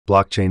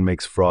Blockchain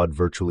makes fraud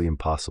virtually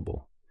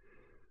impossible.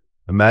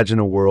 Imagine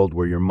a world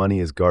where your money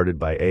is guarded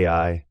by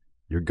AI,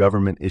 your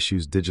government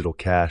issues digital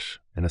cash,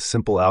 and a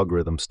simple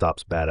algorithm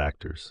stops bad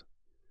actors.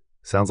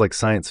 Sounds like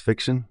science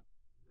fiction?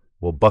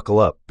 Well, buckle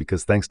up,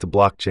 because thanks to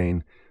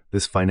blockchain,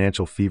 this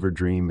financial fever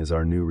dream is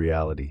our new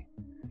reality.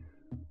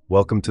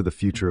 Welcome to the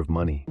future of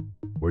money,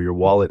 where your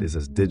wallet is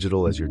as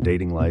digital as your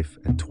dating life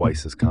and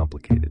twice as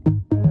complicated.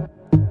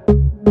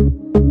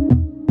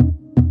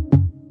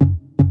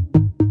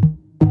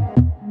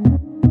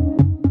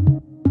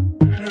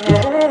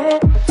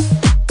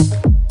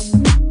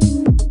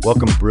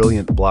 Welcome,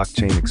 brilliant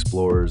blockchain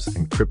explorers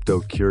and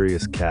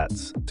crypto-curious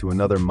cats, to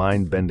another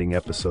mind-bending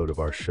episode of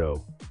our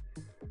show.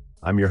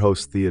 I'm your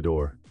host,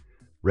 Theodore,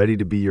 ready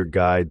to be your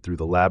guide through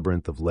the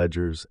labyrinth of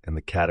ledgers and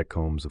the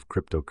catacombs of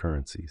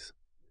cryptocurrencies.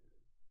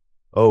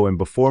 Oh, and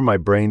before my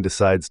brain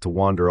decides to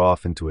wander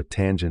off into a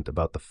tangent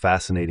about the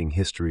fascinating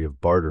history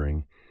of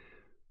bartering,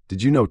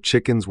 did you know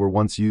chickens were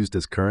once used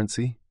as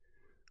currency?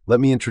 Let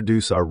me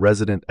introduce our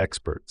resident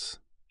experts,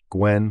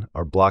 Gwen,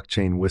 our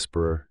blockchain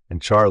whisperer,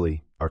 and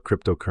Charlie, our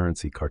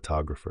cryptocurrency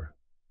cartographer.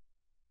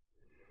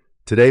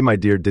 Today, my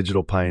dear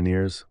digital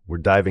pioneers, we're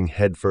diving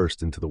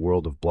headfirst into the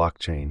world of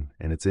blockchain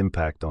and its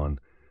impact on,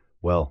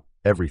 well,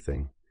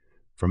 everything.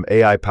 From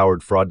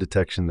AI-powered fraud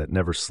detection that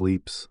never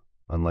sleeps,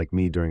 unlike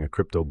me during a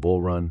crypto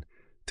bull run,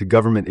 to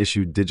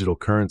government-issued digital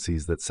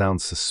currencies that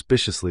sound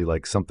suspiciously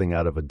like something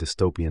out of a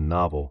dystopian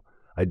novel.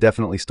 I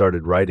definitely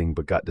started writing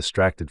but got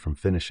distracted from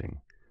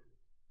finishing.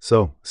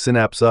 So,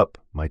 synapse up,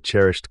 my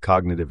cherished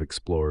cognitive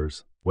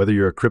explorers. Whether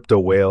you're a crypto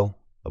whale,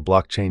 a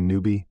blockchain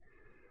newbie,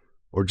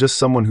 or just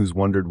someone who's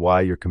wondered why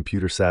your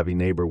computer-savvy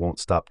neighbor won't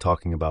stop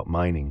talking about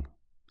mining.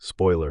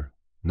 Spoiler,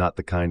 not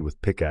the kind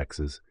with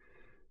pickaxes.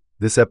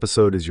 This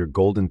episode is your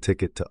golden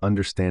ticket to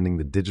understanding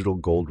the digital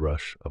gold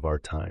rush of our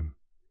time.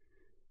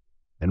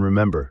 And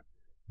remember,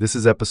 this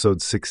is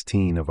episode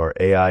 16 of our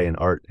AI in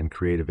Art and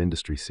Creative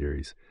Industry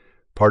series,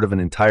 part of an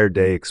entire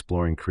day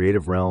exploring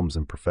creative realms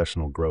and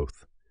professional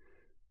growth.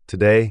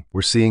 Today,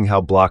 we're seeing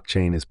how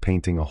blockchain is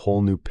painting a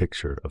whole new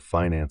picture of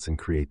finance and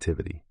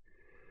creativity.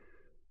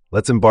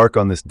 Let's embark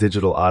on this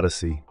digital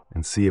odyssey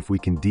and see if we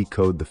can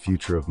decode the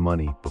future of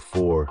money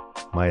before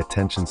my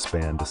attention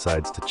span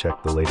decides to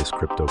check the latest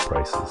crypto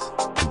prices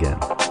again.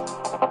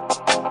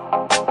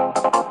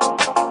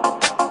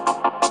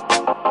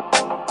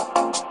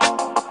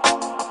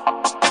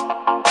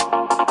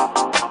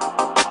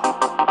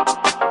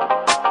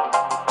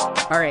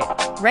 All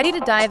right, ready to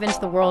dive into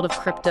the world of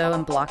crypto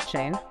and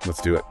blockchain?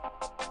 Let's do it.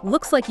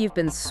 Looks like you've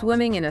been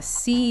swimming in a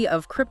sea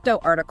of crypto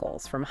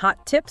articles, from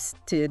hot tips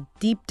to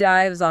deep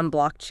dives on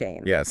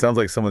blockchain. Yeah, it sounds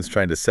like someone's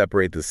trying to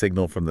separate the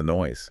signal from the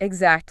noise.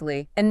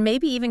 Exactly. And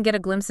maybe even get a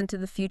glimpse into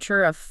the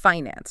future of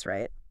finance,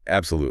 right?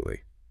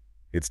 Absolutely.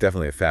 It's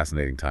definitely a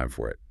fascinating time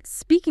for it.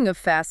 Speaking of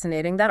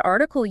fascinating, that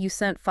article you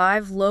sent,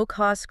 5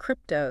 low-cost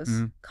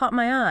cryptos, caught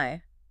my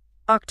eye.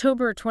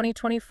 October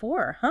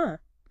 2024, huh?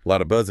 A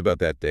lot of buzz about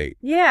that date.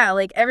 Yeah,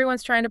 like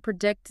everyone's trying to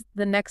predict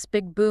the next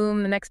big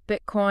boom, the next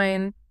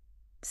Bitcoin.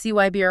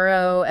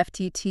 CYBRO,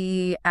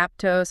 FTT,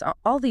 Aptos,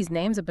 all these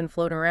names have been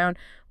floating around.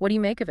 What do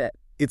you make of it?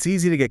 It's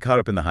easy to get caught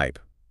up in the hype,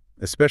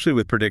 especially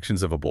with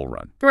predictions of a bull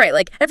run. Right,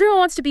 like everyone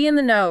wants to be in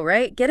the know,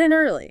 right? Get in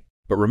early.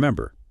 But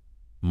remember,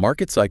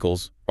 market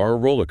cycles are a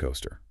roller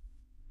coaster.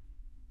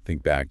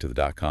 Think back to the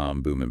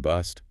dot-com boom and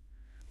bust.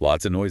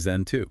 Lots of noise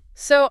then, too.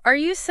 So are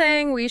you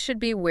saying we should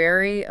be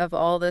wary of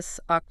all this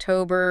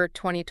October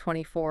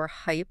 2024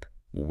 hype?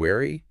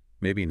 Wary?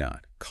 Maybe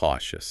not.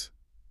 Cautious.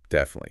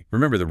 Definitely.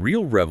 Remember, the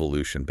real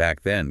revolution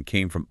back then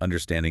came from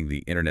understanding the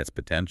internet's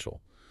potential,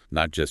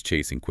 not just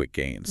chasing quick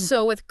gains.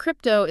 So with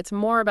crypto, it's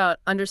more about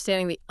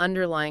understanding the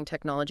underlying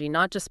technology,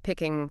 not just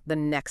picking the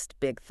next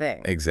big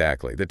thing.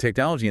 Exactly. The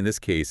technology in this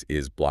case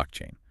is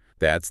blockchain.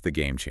 That's the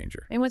game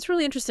changer. And what's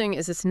really interesting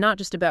is it's not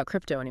just about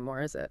crypto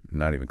anymore, is it?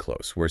 Not even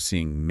close. We're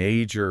seeing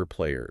major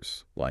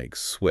players like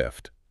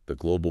SWIFT, the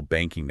global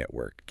banking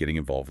network, getting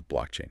involved with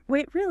blockchain.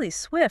 Wait, really?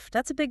 SWIFT?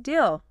 That's a big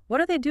deal. What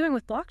are they doing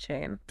with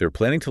blockchain? They're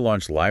planning to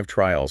launch live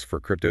trials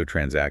for crypto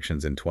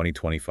transactions in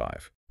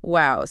 2025.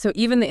 Wow. So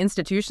even the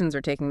institutions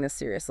are taking this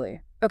seriously.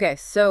 Okay,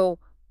 so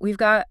we've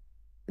got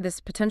this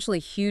potentially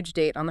huge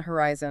date on the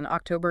horizon,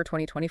 October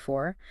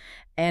 2024,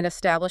 and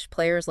established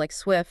players like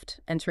SWIFT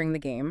entering the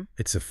game.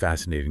 It's a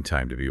fascinating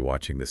time to be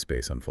watching this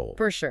space unfold.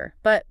 For sure.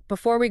 But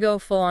before we go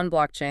full on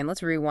blockchain,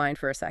 let's rewind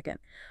for a second.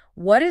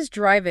 What is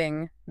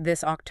driving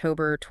this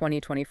October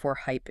 2024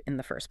 hype in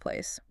the first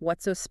place?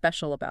 What's so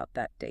special about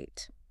that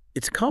date?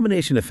 It's a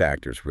combination of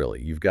factors,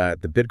 really. You've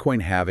got the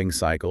Bitcoin halving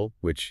cycle,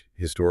 which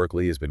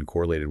historically has been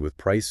correlated with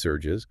price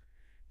surges.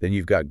 Then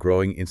you've got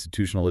growing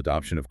institutional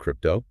adoption of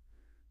crypto,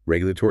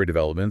 regulatory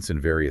developments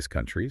in various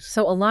countries.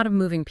 So a lot of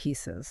moving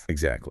pieces.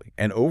 Exactly.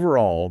 And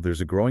overall,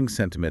 there's a growing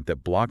sentiment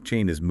that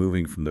blockchain is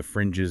moving from the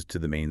fringes to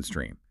the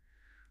mainstream.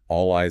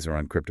 All eyes are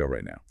on crypto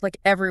right now. Like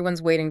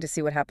everyone's waiting to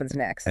see what happens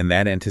next. And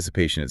that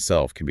anticipation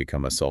itself can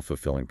become a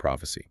self-fulfilling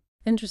prophecy.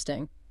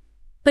 Interesting.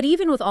 But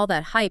even with all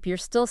that hype, you're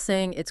still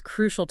saying it's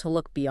crucial to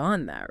look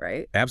beyond that,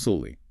 right?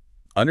 Absolutely.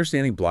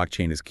 Understanding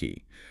blockchain is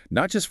key,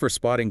 not just for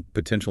spotting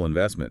potential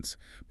investments,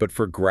 but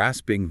for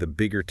grasping the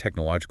bigger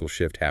technological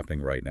shift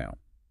happening right now.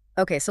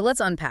 Okay, so let's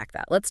unpack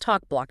that. Let's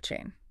talk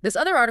blockchain. This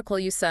other article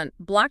you sent,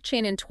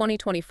 Blockchain in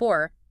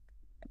 2024,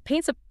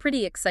 paints a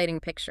pretty exciting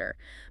picture.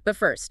 But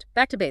first,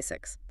 back to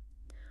basics.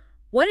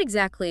 What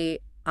exactly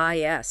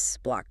is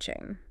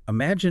blockchain?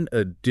 Imagine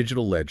a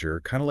digital ledger,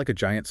 kind of like a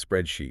giant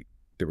spreadsheet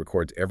that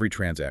records every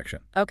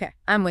transaction. Okay,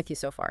 I'm with you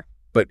so far.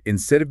 But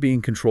instead of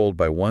being controlled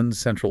by one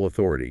central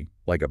authority,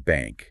 like a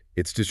bank,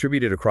 it's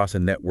distributed across a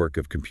network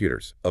of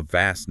computers, a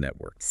vast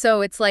network.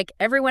 So it's like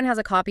everyone has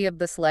a copy of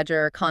this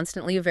ledger,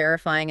 constantly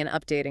verifying and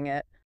updating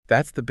it.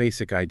 That's the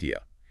basic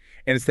idea.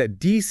 And it's that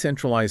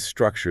decentralized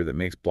structure that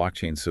makes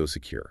blockchain so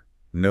secure.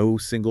 No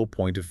single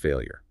point of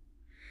failure.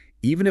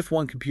 Even if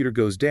one computer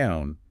goes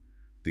down,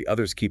 the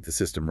others keep the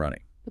system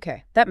running.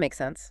 Okay, that makes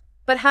sense.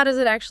 But how does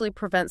it actually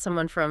prevent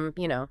someone from,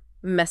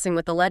 messing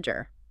with the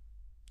ledger?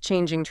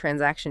 Changing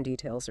transaction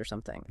details or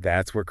something?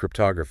 That's where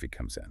cryptography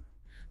comes in.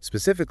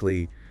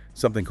 Specifically,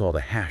 something called a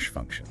hash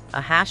function.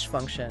 A hash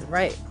function,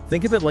 right.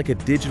 Think of it like a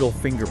digital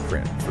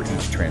fingerprint for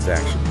each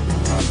transaction.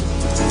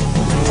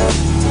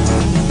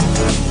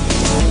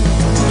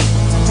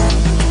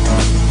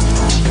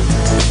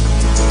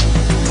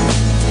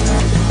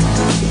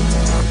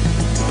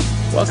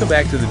 Welcome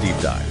back to the deep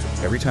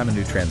dive. Every time a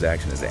new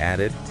transaction is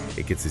added,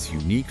 it gets this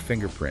unique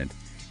fingerprint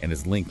and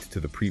is linked to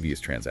the previous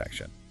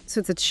transaction. So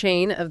it's a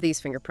chain of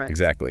these fingerprints.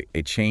 Exactly,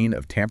 a chain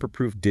of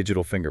tamper-proof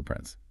digital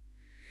fingerprints.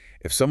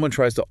 If someone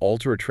tries to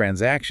alter a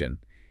transaction,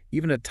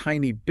 even a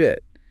tiny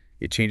bit,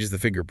 it changes the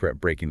fingerprint,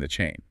 breaking the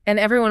chain. And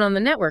everyone on the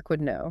network would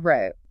know,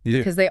 right? Yeah.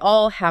 Because they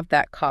all have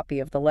that copy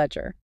of the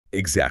ledger.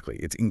 Exactly.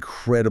 It's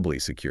incredibly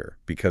secure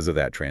because of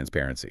that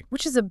transparency.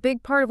 Which is a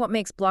big part of what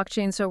makes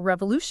blockchain so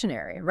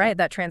revolutionary, right?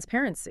 That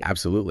transparency.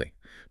 Absolutely.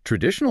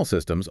 Traditional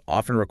systems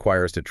often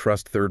require us to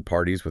trust third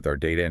parties with our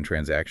data and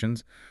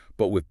transactions,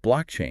 but with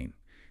blockchain,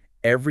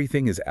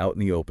 everything is out in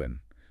the open,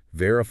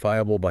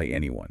 verifiable by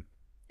anyone.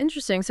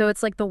 Interesting. So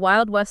it's like the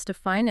Wild West of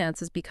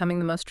finance is becoming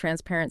the most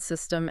transparent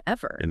system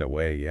ever. In a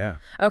way, yeah.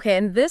 Okay,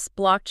 and this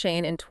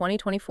blockchain in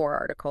 2024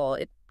 article,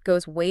 it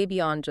goes way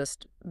beyond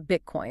just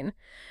Bitcoin.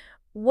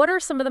 What are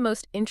some of the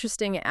most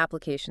interesting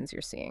applications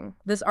you're seeing?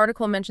 This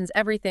article mentions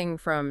everything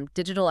from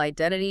digital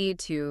identity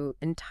to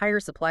entire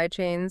supply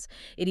chains.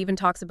 It even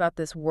talks about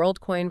this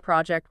WorldCoin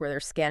project where they're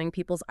scanning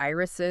people's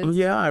irises.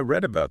 Yeah, I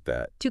read about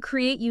that. To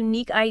create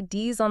unique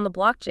IDs on the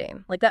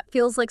blockchain. Like that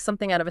feels like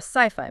something out of a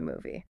sci-fi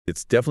movie.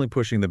 It's definitely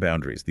pushing the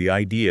boundaries. The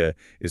idea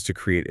is to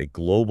create a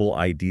global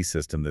ID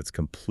system that's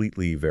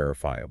completely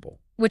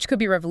verifiable. Which could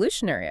be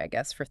revolutionary, I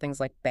guess, for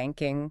things like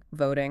banking,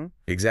 voting.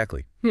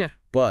 Exactly. Yeah.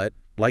 But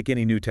like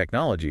any new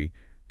technology,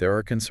 there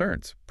are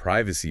concerns,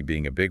 privacy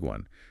being a big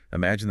one.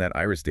 Imagine that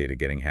iris data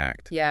getting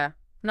hacked. Yeah,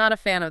 not a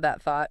fan of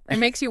that thought. It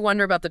makes you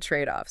wonder about the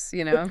trade-offs,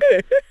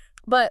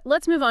 But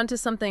let's move on to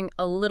something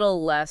a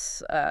little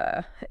less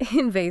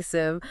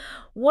invasive.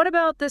 What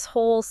about this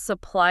whole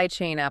supply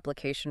chain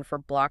application for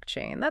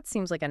blockchain? That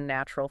seems like a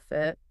natural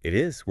fit. It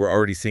is. We're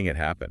already seeing it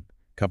happen.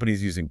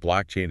 Companies using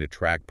blockchain to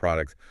track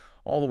products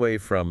all the way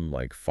from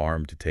like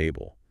farm to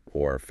table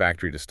or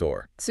factory to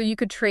store. So you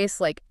could trace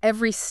like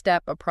every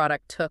step a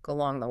product took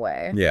along the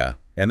way. Yeah,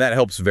 and that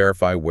helps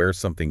verify where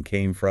something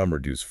came from,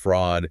 reduce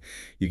fraud.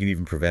 You can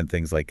even prevent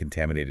things like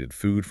contaminated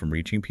food from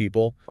reaching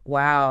people.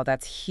 Wow,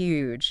 that's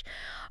huge.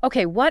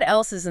 Okay, what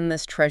else is in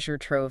this treasure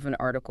trove of an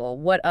article?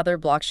 What other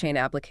blockchain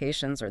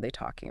applications are they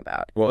talking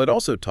about? Well, it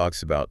also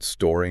talks about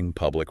storing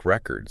public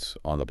records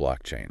on the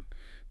blockchain.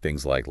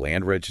 Things like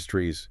land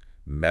registries,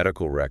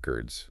 medical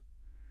records,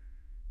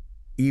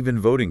 even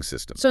voting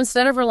systems. So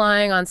instead of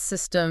relying on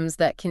systems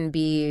that can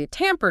be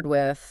tampered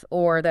with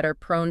or that are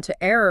prone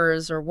to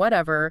errors or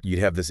whatever. You'd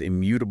have this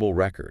immutable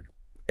record,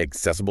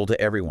 accessible to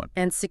everyone.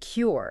 And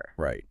secure.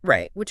 Right.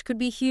 Right, which could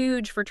be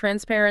huge for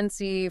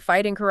transparency,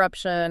 fighting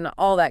corruption,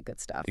 all that good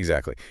stuff.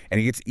 Exactly. And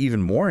it gets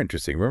even more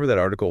interesting. Remember that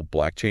article,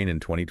 Blockchain in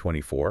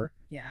 2024?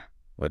 Yeah.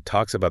 Well, it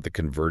talks about the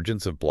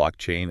convergence of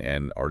blockchain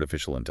and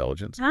artificial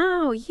intelligence.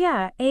 Oh,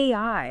 yeah,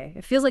 AI.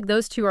 It feels like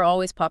those two are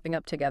always popping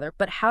up together,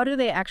 but how do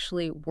they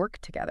actually work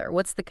together?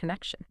 What's the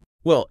connection?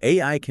 Well,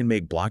 AI can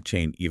make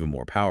blockchain even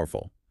more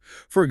powerful.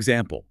 For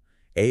example,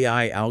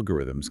 AI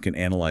algorithms can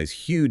analyze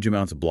huge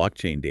amounts of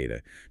blockchain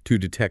data to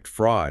detect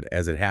fraud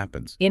as it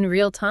happens. In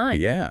real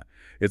time? Yeah.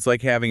 It's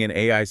like having an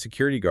AI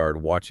security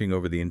guard watching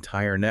over the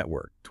entire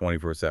network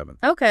 24/7.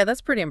 Okay,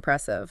 that's pretty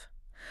impressive.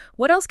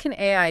 What else can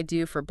AI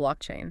do for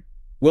blockchain?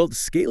 Well,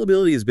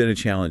 scalability has been a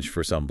challenge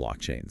for some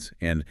blockchains,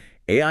 and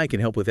AI can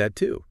help with that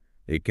too.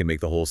 It can make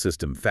the whole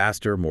system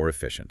faster, more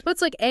efficient. But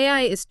it's like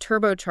AI is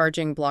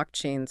turbocharging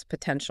blockchain's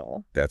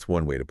potential. That's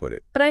one way to put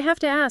it. But I have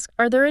to ask,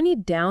 are there any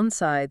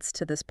downsides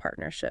to this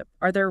partnership?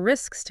 Are there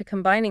risks to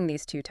combining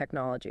these two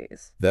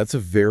technologies? That's a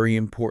very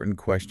important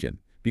question,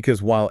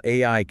 because while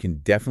AI can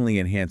definitely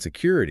enhance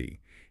security,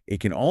 it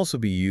can also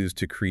be used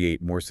to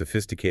create more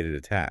sophisticated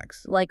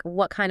attacks. Like,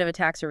 what kind of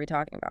attacks are we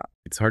talking about?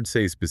 It's hard to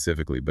say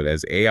specifically, but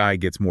as AI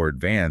gets more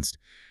advanced,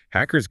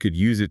 hackers could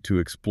use it to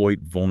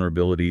exploit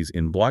vulnerabilities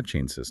in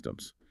blockchain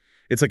systems.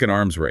 It's like an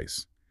arms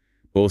race.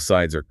 Both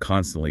sides are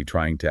constantly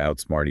trying to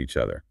outsmart each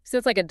other. So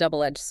it's like a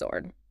double-edged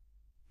sword.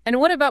 And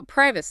what about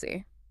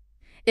privacy?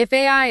 If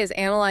AI is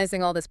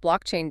analyzing all this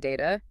blockchain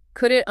data,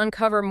 could it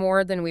uncover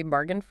more than we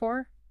bargained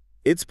for?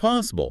 It's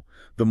possible.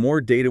 The more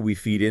data we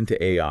feed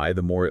into AI,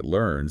 the more it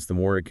learns, the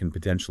more it can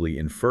potentially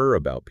infer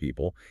about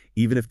people,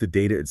 even if the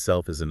data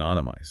itself is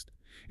anonymized.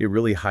 It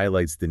really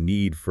highlights the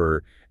need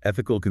for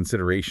ethical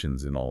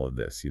considerations in all of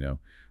this,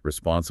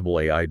 responsible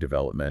AI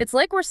development. It's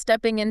like we're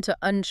stepping into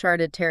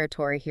uncharted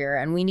territory here,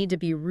 and we need to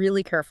be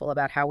really careful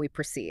about how we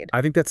proceed.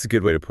 I think that's a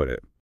good way to put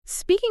it.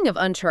 Speaking of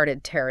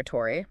uncharted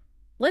territory,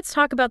 let's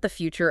talk about the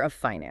future of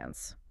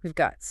finance. We've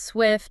got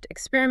SWIFT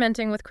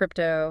experimenting with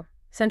crypto,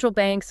 central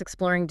banks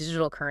exploring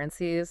digital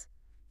currencies.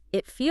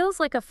 It feels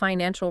like a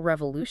financial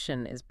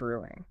revolution is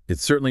brewing. It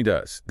certainly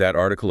does. That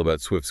article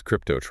about Swift's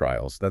crypto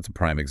trials, that's a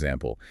prime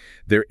example.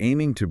 They're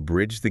aiming to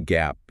bridge the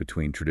gap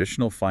between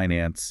traditional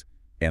finance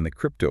and the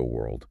crypto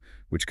world,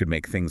 which could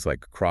make things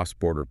like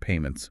cross-border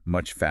payments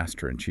much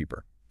faster and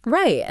cheaper.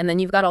 Right, and then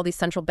you've got all these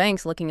central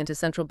banks looking into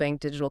central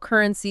bank digital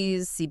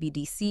currencies,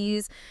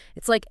 CBDCs.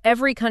 It's like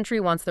every country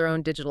wants their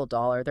own digital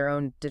dollar, their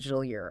own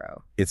digital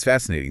euro. It's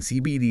fascinating.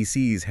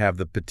 CBDCs have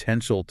the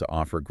potential to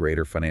offer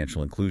greater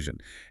financial inclusion,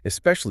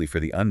 especially for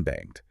the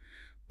unbanked.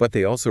 But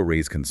they also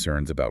raise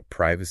concerns about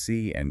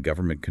privacy and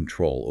government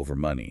control over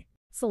money.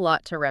 It's a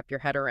lot to wrap your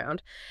head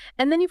around.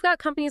 And then you've got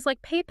companies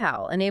like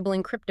PayPal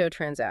enabling crypto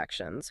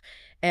transactions,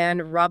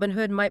 and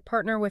Robinhood might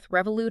partner with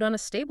Revolut on a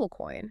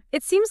stablecoin.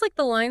 It seems like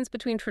the lines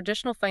between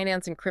traditional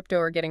finance and crypto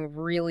are getting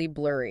really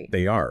blurry.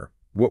 They are.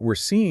 What we're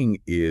seeing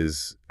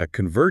is a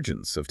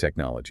convergence of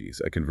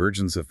technologies, a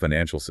convergence of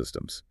financial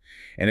systems.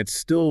 And it's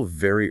still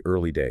very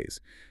early days.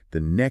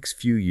 The next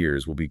few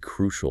years will be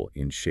crucial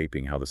in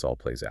shaping how this all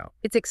plays out.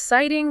 It's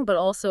exciting, but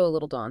also a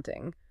little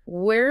daunting.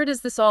 Where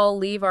does this all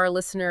leave our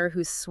listener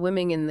who's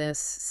swimming in this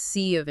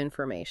sea of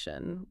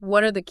information?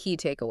 What are the key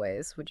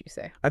takeaways, would you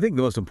say? I think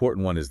the most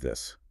important one is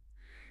this.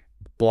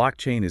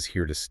 Blockchain is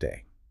here to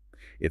stay.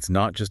 It's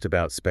not just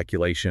about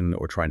speculation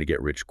or trying to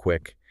get rich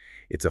quick.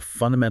 It's a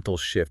fundamental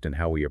shift in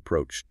how we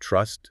approach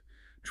trust,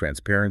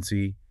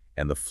 transparency,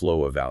 and the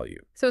flow of value.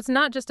 So it's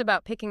not just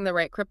about picking the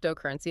right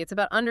cryptocurrency, it's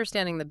about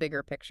understanding the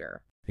bigger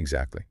picture.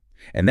 Exactly.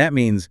 And that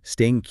means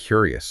staying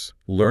curious,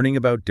 learning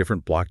about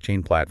different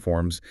blockchain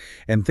platforms,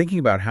 and thinking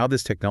about how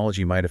this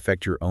technology might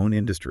affect your own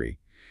industry.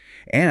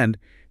 And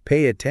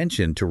pay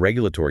attention to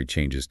regulatory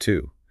changes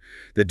too.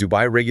 The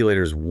Dubai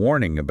regulators'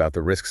 warning about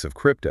the risks of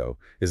crypto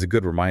is a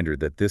good reminder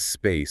that this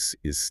space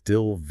is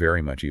still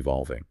very much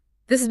evolving.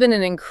 This has been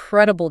an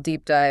incredible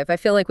deep dive. I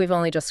feel like we've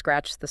only just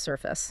scratched the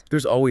surface.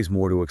 There's always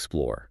more to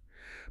explore.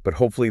 But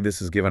hopefully this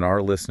has given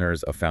our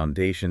listeners a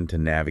foundation to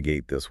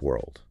navigate this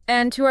world.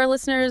 And to our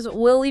listeners,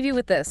 we'll leave you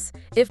with this.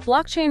 If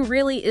blockchain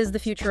really is the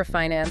future of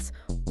finance,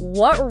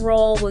 what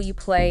role will you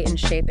play in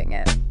shaping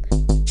it?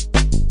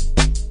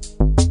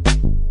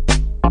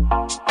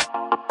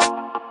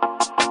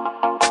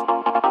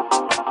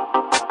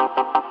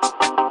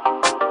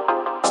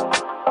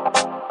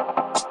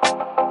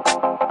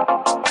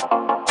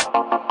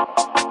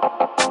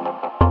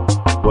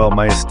 Well,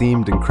 my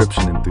esteemed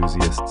encryption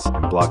enthusiasts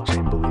and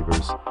blockchain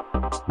believers,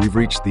 we've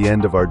reached the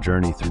end of our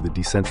journey through the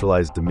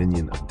decentralized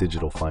dominion of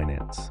digital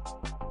finance.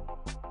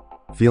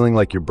 Feeling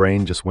like your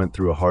brain just went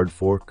through a hard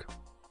fork?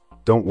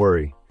 Don't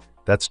worry,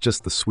 that's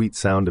just the sweet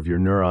sound of your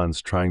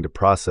neurons trying to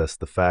process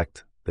the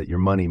fact that your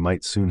money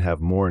might soon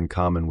have more in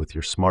common with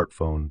your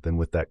smartphone than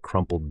with that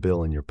crumpled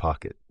bill in your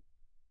pocket.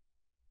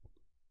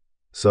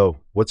 So,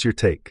 what's your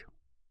take?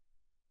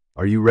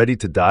 Are you ready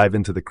to dive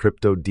into the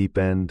crypto deep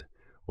end?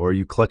 Or are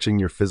you clutching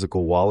your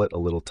physical wallet a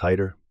little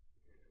tighter?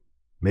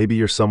 Maybe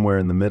you're somewhere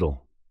in the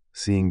middle,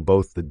 seeing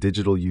both the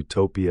digital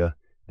utopia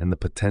and the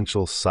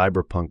potential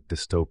cyberpunk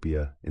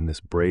dystopia in this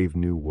brave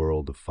new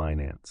world of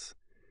finance.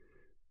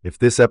 If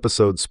this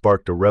episode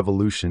sparked a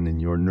revolution in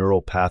your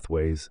neural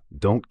pathways,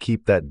 don't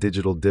keep that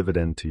digital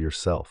dividend to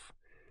yourself.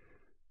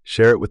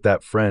 Share it with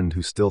that friend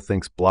who still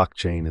thinks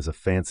blockchain is a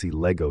fancy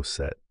Lego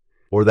set,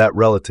 or that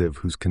relative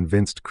who's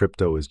convinced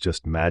crypto is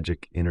just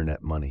magic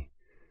internet money.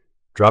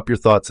 Drop your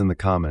thoughts in the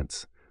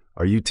comments.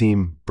 Are you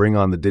team bring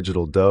on the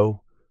digital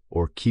dough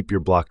or keep your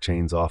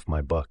blockchains off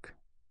my buck?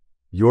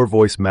 Your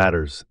voice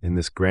matters in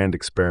this grand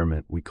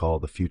experiment we call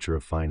the future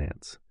of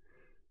finance.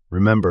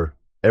 Remember,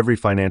 every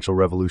financial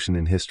revolution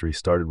in history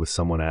started with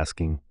someone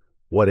asking,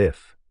 what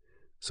if?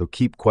 So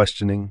keep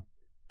questioning,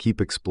 keep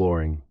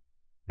exploring,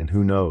 and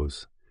who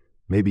knows,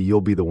 maybe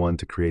you'll be the one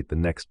to create the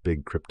next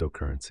big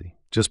cryptocurrency.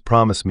 Just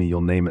promise me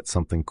you'll name it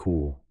something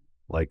cool,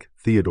 like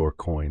Theodore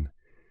Coin.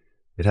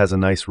 It has a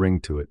nice ring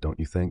to it, don't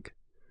you think?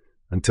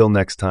 Until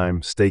next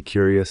time, stay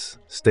curious,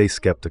 stay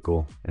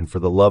skeptical, and for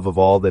the love of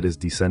all that is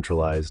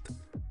decentralized,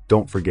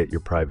 don't forget your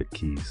private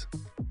keys.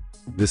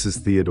 This is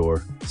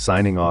Theodore,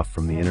 signing off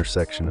from the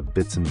intersection of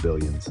bits and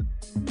billions.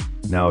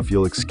 Now, if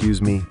you'll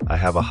excuse me, I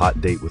have a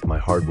hot date with my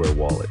hardware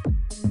wallet.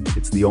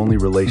 It's the only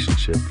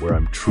relationship where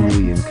I'm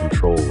truly in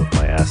control of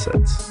my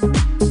assets.